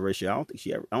out to Tarisha. I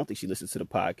don't think she listens to the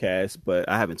podcast, but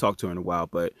I haven't talked to her in a while.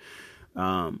 But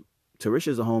Tarisha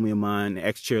is a homie of mine,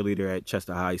 ex cheerleader at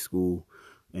Chester High School,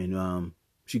 and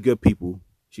she's good people.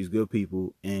 She's good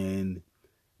people, and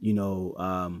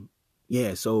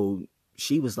yeah. So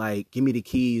she was like, give me the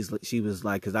keys. She was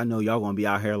like, because I know y'all gonna be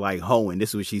out here like hoeing. This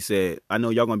is what she said. I know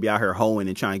y'all gonna be out here hoeing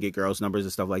and trying to get girls' numbers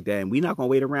and stuff like that, and we not gonna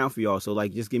wait around for y'all. So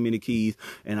like, just give me the keys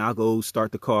and I'll go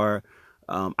start the car.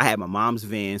 I had my mom's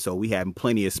van, so we had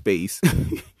plenty of space.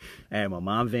 I had my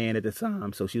mom van at the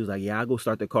time, so she was like, yeah, I'll go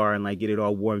start the car and like get it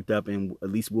all warmed up, and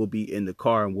at least we'll be in the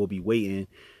car and we'll be waiting.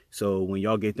 So when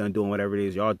y'all get done doing whatever it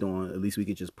is y'all doing, at least we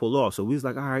could just pull off. So we was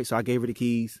like, all right. So I gave her the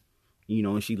keys,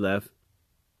 and she left.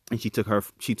 And she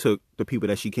took the people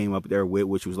that she came up there with,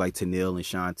 which was like Tanil and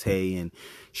Shantae and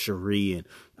Cherie, and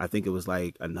I think it was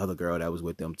like another girl that was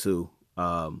with them too.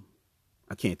 I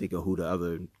can't think of who the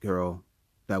other girl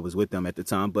that was with them at the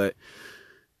time, but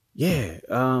yeah,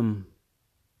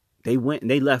 they went and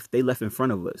they left in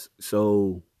front of us.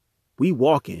 So we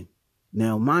walking.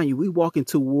 Now, mind you, we walking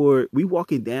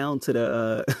down to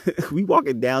the we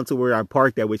walking down to where I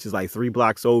parked at, which is like 3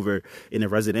 blocks over in the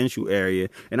residential area.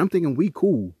 And I'm thinking we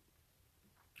cool.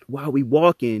 While we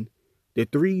walking, the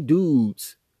 3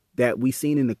 dudes that we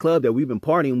seen in the club that we've been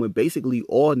partying with basically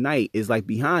all night is like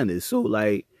behind us. So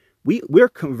like we're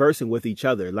conversing with each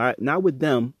other, like not with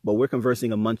them, but we're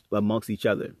conversing amongst each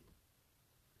other.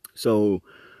 So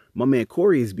my man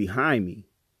Corey is behind me.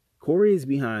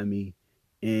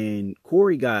 And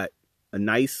Corey got a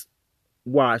nice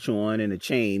watch on and a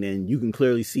chain, and you can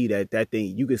clearly see that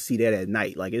thing, you can see that at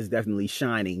night, like it's definitely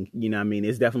shining, you know what I mean?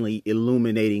 It's definitely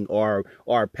illuminating our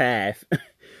path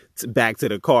back to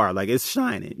the car, like it's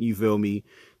shining, you feel me?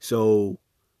 So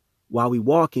while we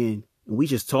walking and we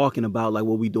just talking about like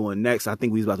what we doing next, I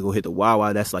think we was about to go hit the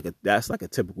Wawa. That's like a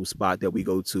typical spot that we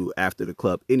go to after the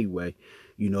club anyway,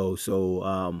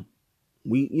 so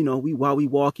we while we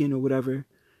walking or whatever,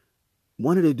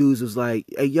 one of the dudes was like,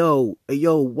 hey, yo,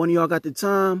 one of y'all got the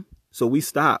time? So we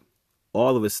stopped.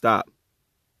 All of us stopped.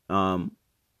 And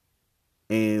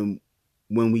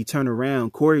when we turned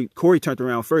around, Corey turned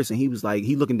around first, and he was like,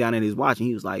 he looking down at his watch, and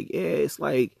he was like, yeah, it's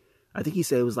like, I think he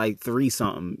said it was like 3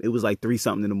 something. It was like 3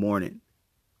 something in the morning.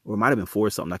 Or it might have been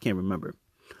 4 something. I can't remember.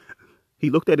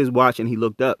 He looked at his watch and he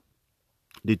looked up.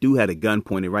 The dude had a gun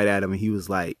pointed right at him, and he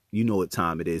was like, you know what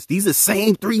time it is. These are the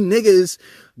same 3 niggas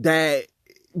that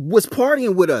was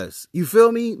partying with us. You feel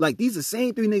me? Like, these are the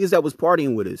same 3 niggas that was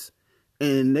partying with us.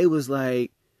 And they was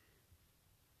like,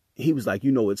 he was like,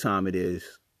 you know what time it is.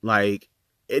 Like,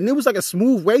 and it was like a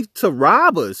smooth way to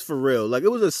rob us, for real. Like,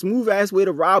 it was a smooth ass way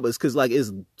to rob us. Cause like,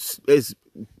 it's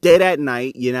dead at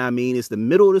night. You know what I mean? It's the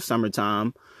middle of the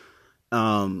summertime.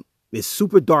 It's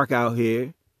super dark out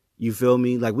here. You feel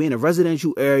me? Like, we're in a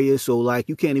residential area. So like,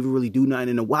 you can't even really do nothing.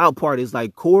 And the wild part is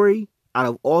like, Corey, out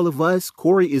of all of us,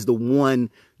 Corey is the one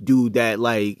dude that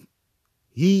like,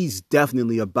 he's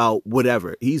definitely about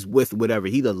whatever. He's with whatever.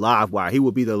 He the live wire. He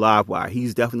would be the live wire.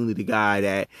 He's definitely the guy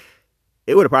that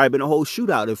it would have probably been a whole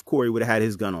shootout if Corey would have had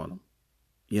his gun on him.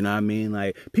 You know what I mean?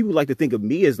 Like, people like to think of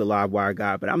me as the live wire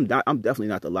guy, but I'm definitely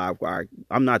not the live wire.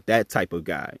 I'm not that type of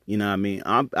guy. You know what I mean?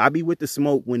 I be with the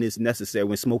smoke when it's necessary,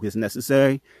 when smoke is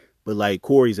necessary. But like,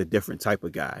 Corey's a different type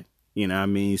of guy. You know what I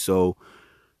mean? So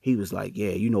he was like, yeah,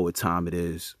 you know what time it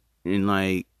is. And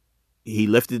like, he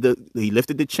lifted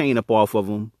the chain up off of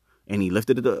him, and he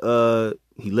lifted the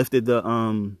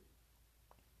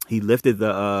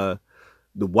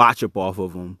watch up off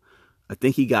of him. I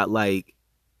think he got like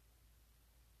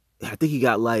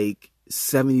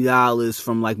 $70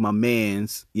 from like my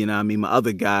man's, you know what I mean, my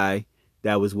other guy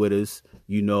that was with us,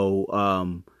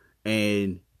 and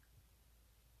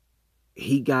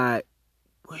he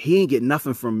didn't get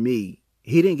nothing from me.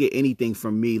 He didn't get anything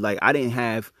from me. Like, I didn't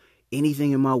have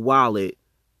anything in my wallet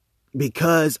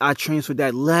because I transferred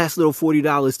that last little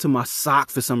 $40 to my sock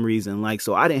for some reason. Like,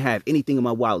 so I didn't have anything in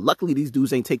my wallet. Luckily, these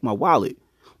dudes ain't take my wallet.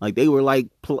 Like, they were like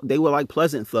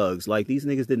pleasant thugs. Like, these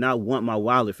niggas did not want my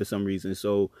wallet for some reason.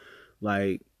 So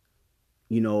like,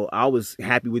 I was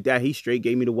happy with that. He straight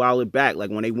gave me the wallet back. Like,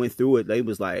 when they went through it, they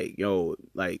was like, yo,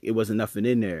 like, it wasn't nothing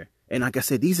in there. And like I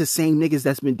said, these are the same niggas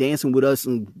that's been dancing with us,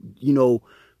 and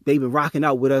they've been rocking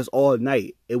out with us all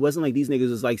night. It wasn't like these niggas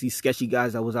was like these sketchy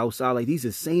guys that was outside. Like, these are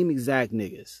the same exact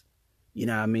niggas. You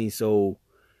know what I mean? So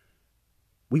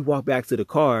we walked back to the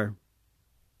car.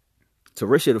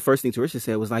 Tarisha, the first thing Tarisha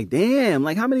said was like, damn,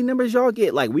 like, how many numbers y'all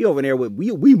get? Like, we over there with,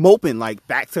 we moping like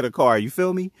back to the car. You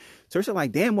feel me? Tarisha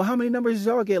like, damn, well, how many numbers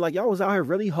y'all get? Like, y'all was out here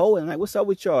really hoeing. Like, what's up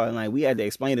with y'all? And like, we had to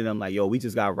explain to them like, yo, we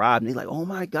just got robbed. And they like, oh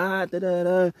my God, da da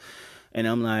da. And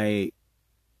I'm like,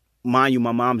 mind you,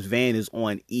 my mom's van is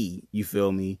on E. You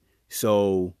feel me?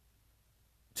 So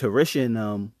Tarisha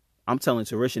and I'm telling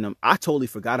Tarisha and I totally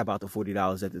forgot about the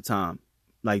 $40 at the time.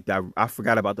 Like, that, I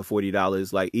forgot about the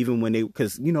 $40. Like, even when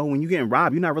because when you getting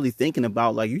robbed, you're not really thinking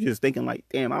about, like, you're just thinking like,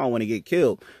 damn, I don't want to get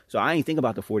killed. So I ain't think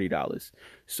about the $40.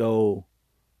 So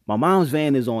my mom's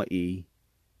van is on E.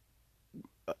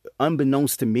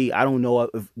 Unbeknownst to me, I don't know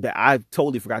that I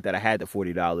totally forgot that I had the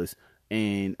 $40.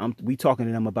 And we talking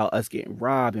to them about us getting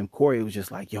robbed, and Corey was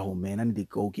just like, yo, man, I need to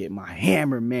go get my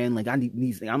hammer, man. Like, I need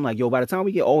these. I'm like, yo, by the time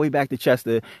we get all the way back to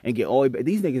Chester and get all the way back,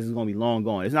 these niggas is going to be long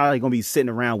gone. It's not like going to be sitting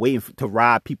around waiting to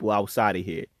rob people outside of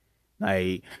here.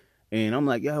 Like, and I'm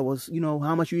like, yo,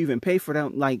 how much you even pay for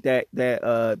them? Like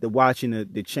the watch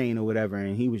and the chain or whatever.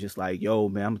 And he was just like, yo,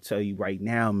 man, I'm gonna tell you right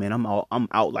now, man, I'm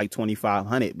out like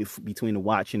 $2,500 between the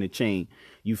watch and the chain.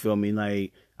 You feel me?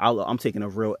 Like, I'm taking a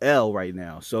real L right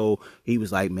now. So he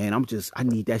was like, man, I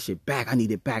need that shit back. I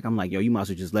need it back. I'm like, yo, you might as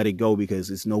well just let it go, because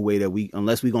it's no way that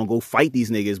unless we gonna go fight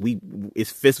these niggas,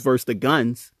 it's fist versus the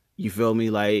guns. You feel me?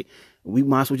 Like, we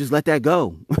might as well just let that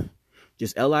go.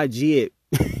 Just LIG it.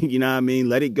 You know what I mean?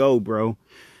 Let it go, bro.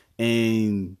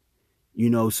 And,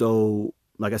 so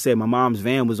like I said, my mom's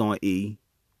van was on E,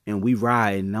 and we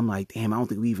ride, and I'm like, damn, I don't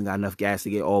think we even got enough gas to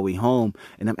get all the way home.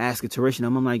 And I'm asking Tarisha,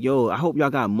 I'm like, yo, I hope y'all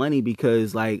got money,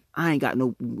 because like, I ain't got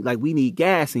no, like, we need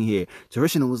gas in here.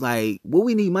 Tarisha was like, what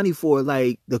we need money for?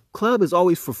 Like, the club is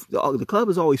always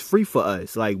free for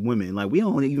us, like women. Like, we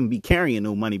don't even be carrying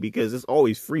no money because it's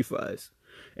always free for us.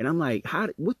 And I'm like,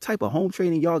 what type of home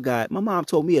training y'all got? My mom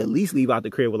told me at least leave out the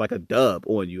crib with like a dub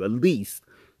on you, at least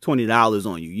 $20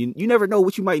 on you. You never know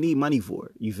what you might need money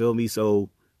for. You feel me? So,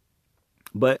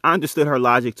 but I understood her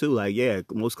logic too. Like, yeah,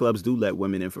 most clubs do let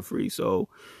women in for free. So,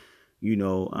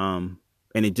 and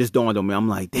it just dawned on me. I'm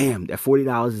like, damn, that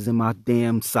 $40 is in my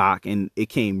damn sock. And it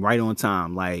came right on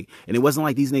time. Like, and it wasn't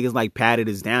like these niggas like patted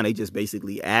us down. They just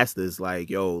basically asked us like,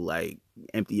 yo, like,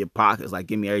 empty your pockets, like,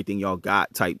 give me everything y'all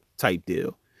got type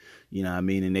deal. You know what I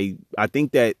mean? And I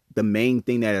think that the main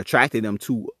thing that attracted them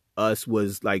to us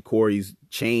was like Corey's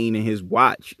chain and his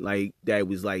watch, like, that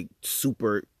was like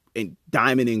super and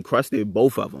diamond encrusted,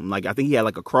 both of them. Like, I think he had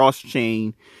like a cross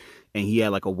chain and he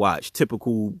had like a watch,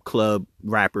 typical club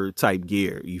rapper type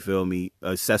gear. You feel me?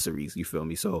 Accessories. You feel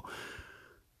me? So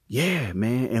yeah,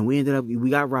 man. And we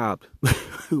got robbed.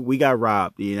 We got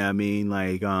robbed. You know what I mean?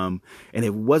 Like, and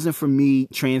it wasn't for me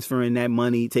transferring that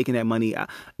money, taking that money.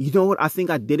 You know what I think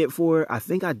I did it for? I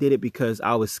think I did it because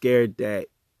I was scared that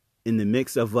in the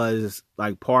mix of us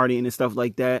like partying and stuff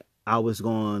like that, I was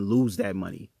going to lose that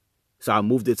money. So I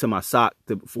moved it to my sock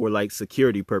for like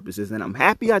security purposes. And I'm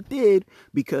happy I did,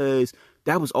 because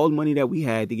that was all the money that we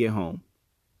had to get home.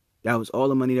 That was all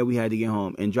the money that we had to get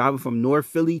home. And driving from North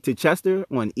Philly to Chester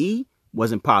on E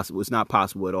wasn't possible. It's not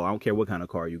possible at all. I don't care what kind of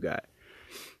car you got.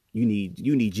 You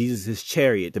need Jesus'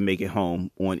 chariot to make it home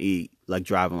on E, like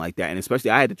driving like that. And especially,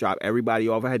 I had to drop everybody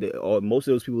off. Most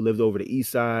of those people lived over the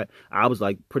east side. I was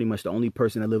like pretty much the only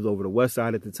person that lived over the west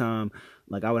side at the time.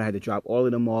 Like, I would have had to drop all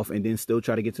of them off and then still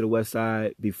try to get to the west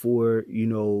side before,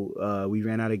 we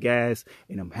ran out of gas.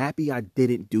 And I'm happy I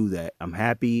didn't do that. I'm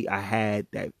happy I had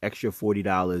that extra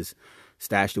 $40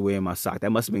 stashed away in my sock. That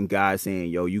must have been God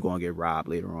saying, yo, you're going to get robbed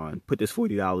later on. Put this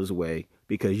 $40 away,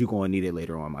 because you're going to need it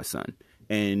later on, my son.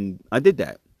 And I did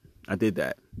that.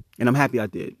 And I'm happy I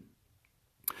did.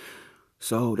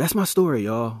 So that's my story,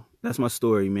 y'all. That's my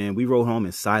story, man. We rode home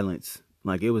in silence.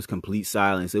 Like, it was complete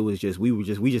silence. It was just, we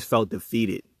just felt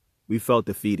defeated. We felt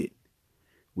defeated,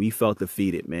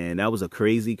 man. That was a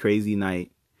crazy, crazy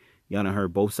night. Y'all done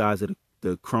heard both sides of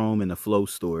the Chrome and the Flow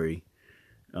story.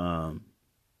 And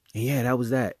yeah, that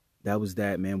was that. That was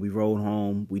that, man. We rode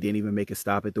home. We didn't even make a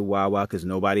stop at the Wawa because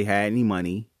nobody had any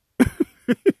money.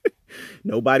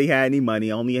 Nobody had any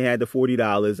money. I only had the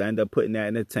 $40. I ended up putting that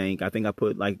in the tank. I think at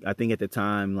the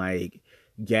time, like,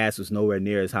 gas was nowhere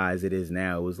near as high as it is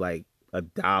now. It was like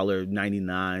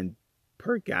 $1.99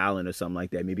 per gallon or something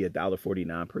like that. Maybe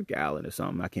 $1.49 per gallon or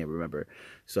something. I can't remember.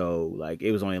 So like,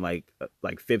 it was only like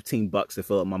 $15 to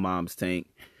fill up my mom's tank.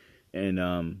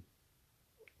 And,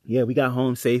 yeah, we got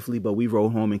home safely, but we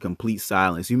rode home in complete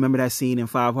silence. You remember that scene in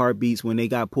 5 Heartbeats when they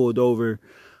got pulled over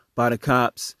by the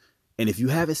cops? And if you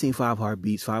haven't seen 5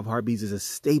 Heartbeats, 5 Heartbeats is a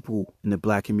staple in the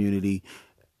black community.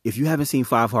 If you haven't seen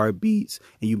 5 Heartbeats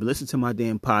and you've been listening to my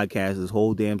damn podcast this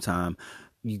whole damn time,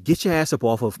 you get your ass up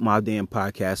off of my damn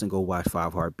podcast and go watch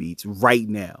 5 Heartbeats right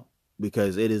now,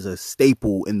 because it is a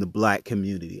staple in the black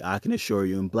community. I can assure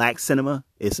you, in black cinema,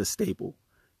 it's a staple.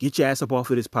 Get your ass up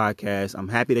off of this podcast. I'm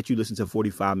happy that you listened to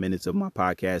 45 minutes of my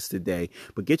podcast today,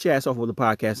 but get your ass off of the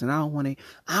podcast. And I don't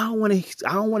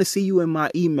want to see you in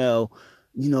my email,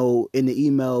 in the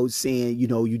email saying,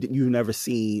 you've never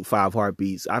seen 5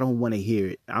 Heartbeats. I don't want to hear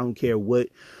it. I don't care what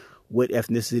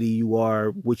ethnicity you are,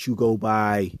 what you go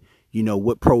by,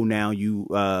 what pronouns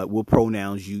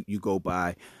you go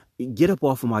by. Get up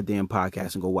off of my damn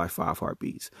podcast and go watch 5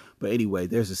 Heartbeats. But anyway,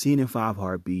 there's a scene in 5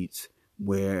 Heartbeats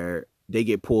where they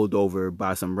get pulled over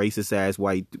by some racist ass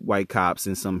white cops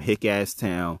in some hick ass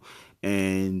town.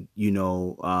 And,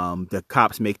 the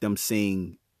cops make them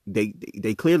sing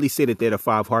they clearly say that they're the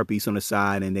Five Heartbeats on the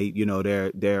side, and they,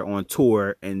 they're on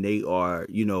tour, and they are,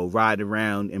 riding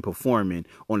around and performing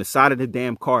on the side of the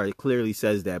damn car. It clearly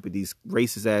says that, but these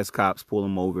racist ass cops pull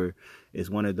them over. It's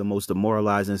one of the most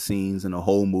demoralizing scenes in the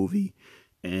whole movie,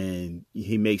 and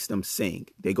he makes them sing.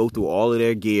 They go through all of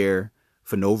their gear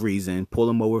for no reason, pull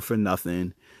them over for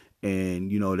nothing,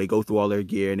 and they go through all their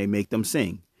gear and they make them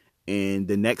sing. And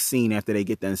the next scene after they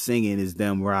get done singing is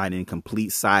them riding in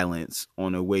complete silence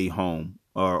on their way home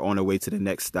or on their way to the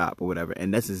next stop or whatever.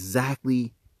 And that's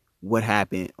exactly what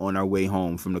happened on our way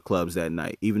home from the clubs that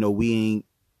night. Even though we ain't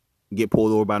get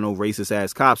pulled over by no racist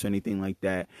ass cops or anything like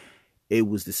that, it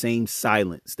was the same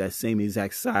silence. That same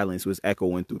exact silence was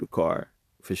echoing through the car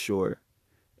for sure.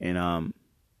 And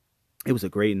it was a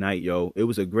great night, yo. It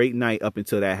was a great night up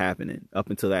until that happened.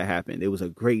 It was a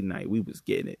great night. We was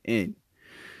getting it in.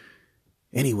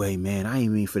 Anyway, man, I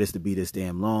ain't mean for this to be this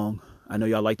damn long. I know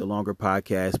y'all like the longer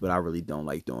podcasts, but I really don't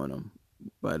like doing them.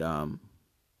 But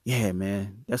yeah,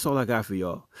 man, that's all I got for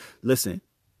y'all. Listen,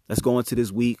 let's go into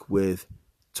this week with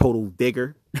total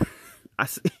vigor. I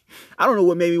don't know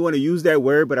what made me want to use that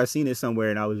word, but I seen it somewhere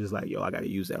and I was just like, yo, I got to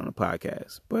use that on a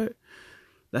podcast. But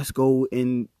let's go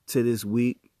into this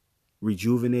week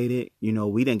rejuvenated.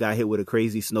 We done got hit with a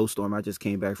crazy snowstorm. I just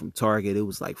came back from Target. It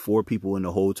was like 4 people in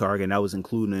the whole Target, and that was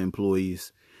including the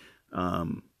employees.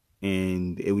 And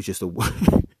it was just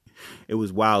it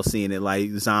was wild seeing it,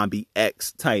 like Zombie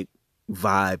X type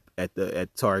vibe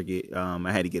at Target.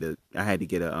 I had to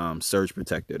get a surge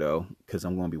protector though, because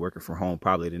I'm going to be working from home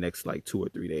probably the next like 2 or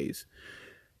 3 days.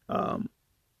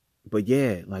 But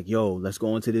yeah, like, yo, let's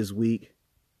go into this week.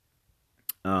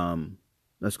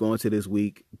 Let's go into this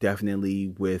week definitely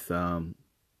with an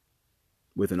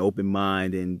open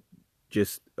mind and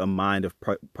just a mind of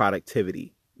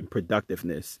productivity and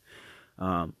productiveness.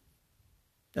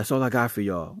 That's all I got for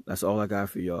y'all. This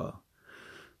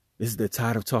is the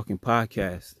Tired of Talking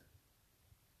podcast.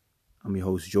 I'm your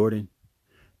host, Jordan,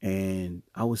 and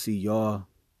I will see y'all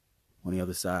on the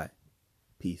other side.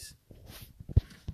 Peace.